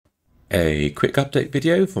A quick update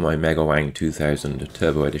video for my MegaWang 2000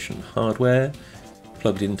 Turbo Edition hardware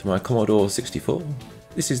plugged into my Commodore 64.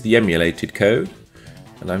 This is the emulated code,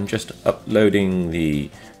 and I'm just uploading the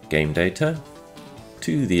game data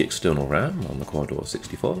to the external RAM on the Commodore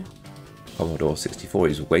 64. Commodore 64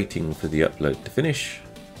 is waiting for the upload to finish.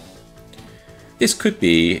 This could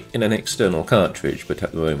be in an external cartridge, but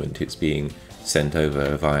at the moment it's being sent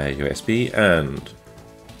over via USB, and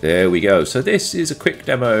there we go. So this is a quick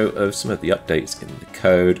demo of some of the updates in the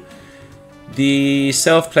code. The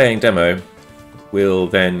self-playing demo will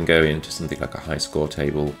then go into something like a high score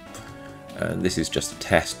table, and this is just a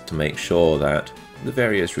test to make sure that the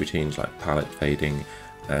various routines like palette fading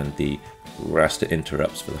and the raster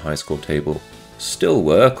interrupts for the high score table still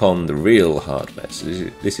work on the real hardware. So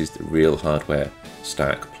this is the real hardware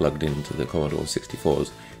stack plugged into the Commodore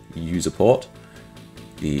 64's user port.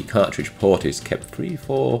 The cartridge port is kept free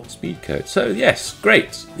for speed code. So yes,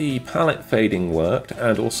 great. The palette fading worked,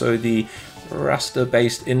 and also the raster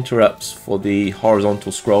based interrupts for the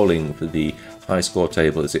horizontal scrolling for the high score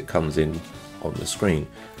table as it comes in on the screen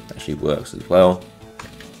actually works as well.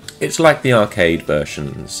 It's like the arcade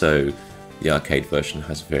version, so the arcade version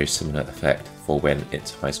has a very similar effect for when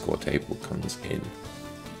its high score table comes in.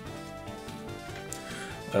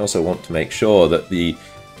 I also want to make sure that the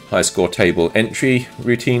high score table entry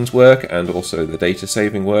routines work and also the data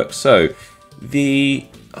saving works. So the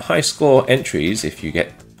high score entries, if you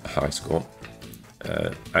get a high score,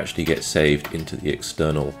 actually get saved into the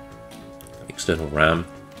external RAM.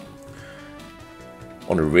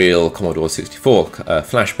 On a real Commodore 64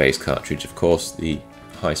 flash-based cartridge, of course, the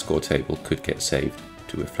high score table could get saved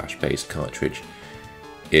to a flash-based cartridge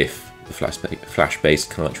if the flash-based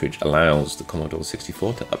cartridge allows the Commodore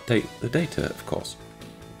 64 to update the data, of course.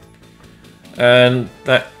 And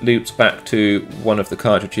that loops back to one of the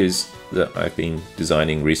cartridges that I've been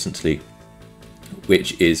designing recently,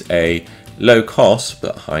 which is a low cost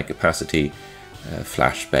but high capacity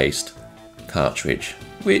flash-based cartridge,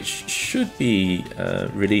 which should be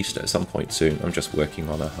released at some point soon. I'm just working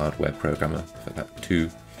on a hardware programmer for that too.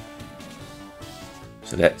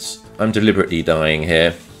 So I'm deliberately dying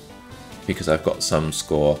here because I've got some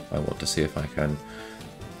score. I want to see if I can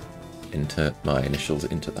enter my initials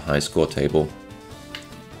into the high score table.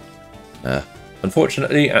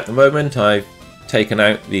 Unfortunately, at the moment I've taken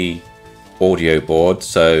out the audio board,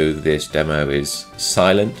 so this demo is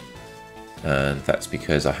silent, and that's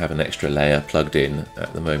because I have an extra layer plugged in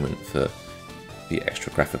at the moment for the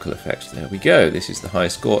extra graphical effects. There we go, this is the high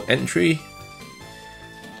score entry.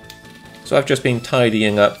 So I've just been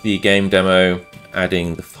tidying up the game demo,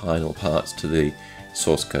 adding the final parts to the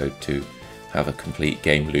source code to have a complete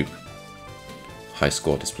game loop, high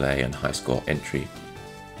score display and high score entry.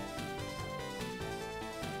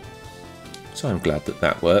 So I'm glad that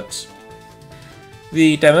that works.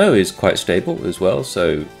 The demo is quite stable as well,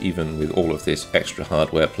 so even with all of this extra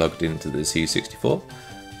hardware plugged into the C64,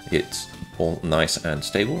 it's all nice and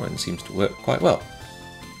stable and seems to work quite well.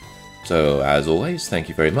 So as always, thank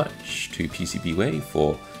you very much to PCBWay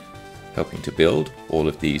for helping to build all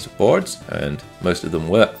of these boards, and most of them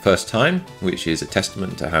work first time, which is a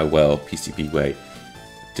testament to how well PCBWay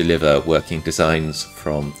deliver working designs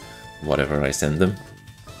from whatever I send them.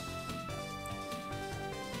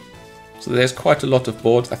 So there's quite a lot of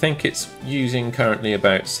boards. I think it's using currently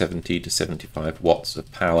about 70 to 75 watts of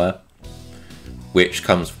power, which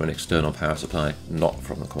comes from an external power supply, not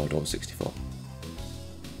from the Commodore 64.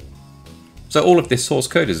 So all of this source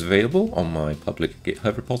code is available on my public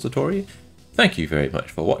GitHub repository. Thank you very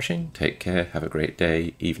much for watching. Take care, have a great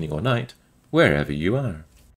day, evening or night, wherever you are.